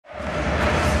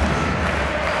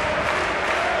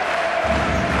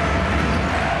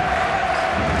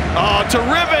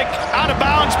Terrific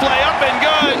out-of-bounds play, up and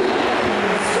good.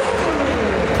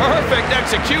 Perfect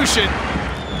execution.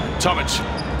 Tomic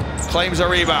claims a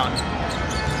rebound.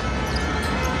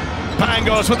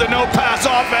 Pangos with the no-pass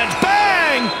offense.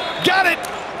 Bang! Got it!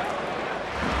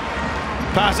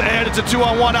 Pass ahead, it's a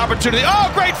 2-on-1 opportunity.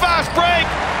 Oh, great fast break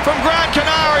from Gran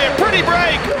Canaria. Pretty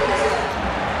break.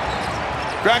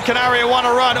 Gran Canaria want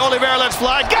to run. Oliveira lets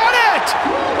fly. Got it!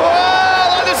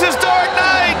 Oh, on this historic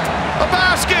night! A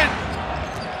basket!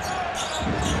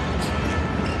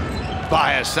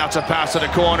 Bias, that's a pass to the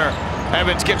corner.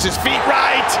 Evans gets his feet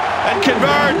right and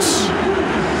converts.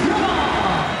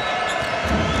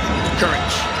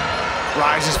 Courage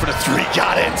rises for the three,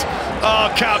 got it.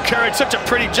 Oh, Cal Courage, such a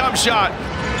pretty jump shot.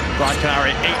 Gran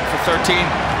Canaria 8 for 13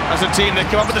 as a team. They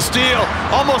come up with a steal,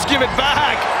 almost give it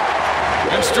back.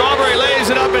 And Strawberry lays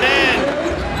it up and in.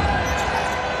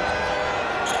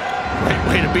 Great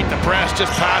way to beat the press,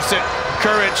 just pass it.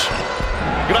 Courage,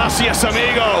 gracias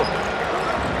amigo.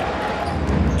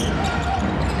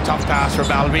 Tough pass for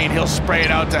Balvin, he'll spray it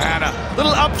out to Hanna.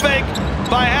 Little up fake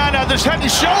by Hanna, there's head and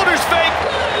shoulders fake.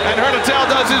 And Hertel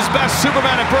does his best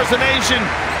Superman impersonation.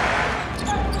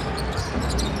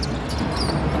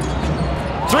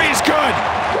 Three's good.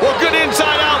 Well, good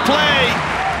inside out play.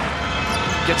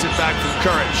 Gets it back from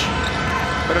Courage.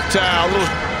 Hertel, little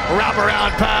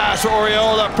wraparound pass.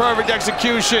 Oriola, perfect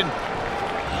execution.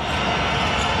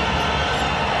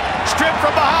 Strip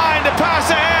from behind, a pass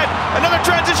ahead. Another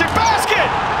transition basket.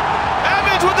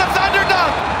 Evans with the thunder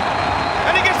dunk.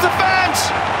 And he gets the fans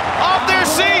off their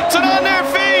seats and on their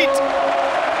feet.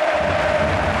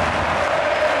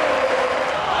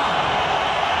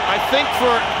 I think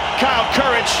for Kyle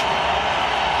Courage.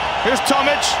 Here's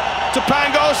Tomic to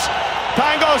Pangos.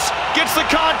 Pangos gets the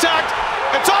contact.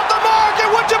 It's off the mark, and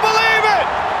would you believe it?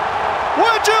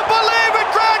 Would you believe it?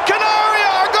 Gran Canaria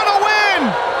are gonna win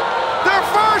their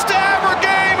first ever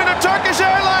game in the Turkish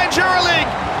Airlines EuroLeague.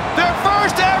 Their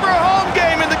first ever home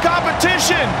game in the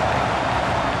competition.